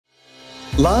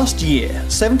Last year,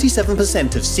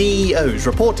 77% of CEOs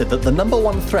reported that the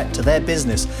 #1 threat to their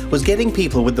business was getting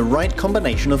people with the right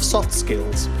combination of soft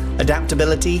skills.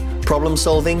 Adaptability, problem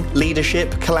solving,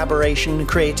 leadership, collaboration,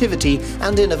 creativity,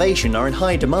 and innovation are in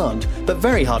high demand, but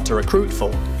very hard to recruit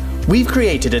for. We've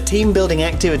created a team building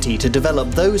activity to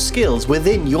develop those skills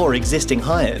within your existing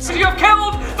hires. You have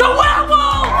killed the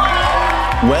werewolf!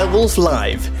 Werewolf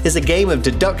Live is a game of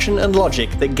deduction and logic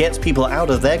that gets people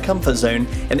out of their comfort zone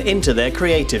and into their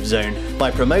creative zone by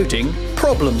promoting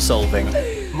problem solving.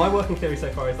 My working theory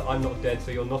so far is that I'm not dead, so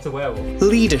you're not a werewolf.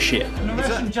 Leadership.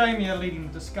 Naresh and Jamie are leading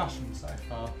the discussion so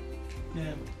far.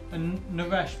 Yeah, and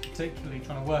Naresh particularly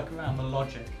trying to work around the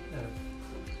logic of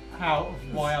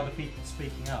why other people are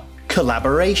speaking up.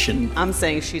 Collaboration. I'm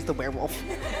saying she's the werewolf.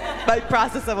 By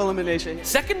process of elimination.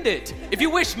 Seconded. If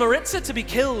you wish Maritza to be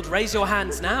killed, raise your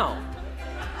hands now.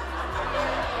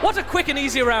 What a quick and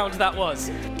easy round that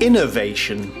was.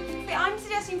 Innovation. I'm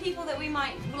suggesting people that we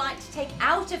might like to take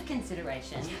out of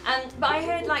consideration. But I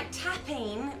heard like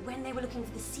tapping when they were looking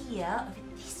for the seer of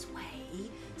it this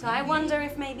way. So I wonder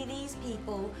if maybe these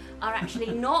people are actually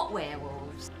not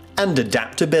werewolves. And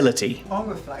adaptability. On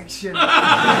reflection,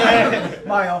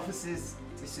 my office's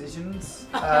decisions,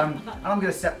 and I'm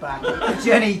going to step back.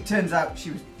 Jenny, turns out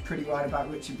she was pretty right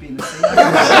about Richard being the seer.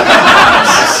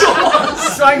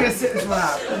 So I'm going to sit this one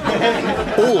out.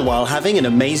 All while having an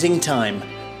amazing time.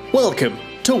 Welcome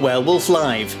to Werewolf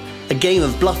Live, a game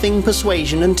of bluffing,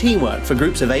 persuasion and teamwork for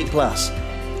groups of 8+.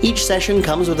 Each session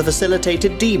comes with a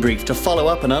facilitated debrief to follow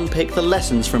up and unpick the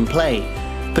lessons from play.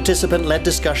 Participant-led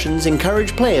discussions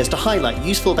encourage players to highlight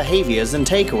useful behaviours and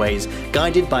takeaways,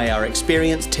 guided by our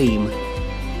experienced team.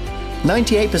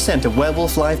 98% of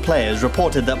Werewolf Live players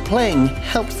reported that playing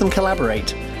helped them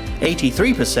collaborate.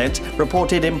 83%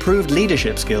 reported improved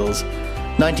leadership skills.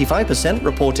 95%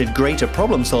 reported greater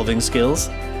problem-solving skills.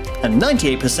 And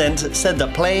 98% said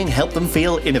that playing helped them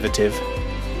feel innovative.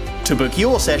 To book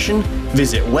your session,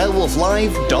 visit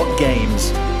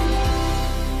werewolflive.games.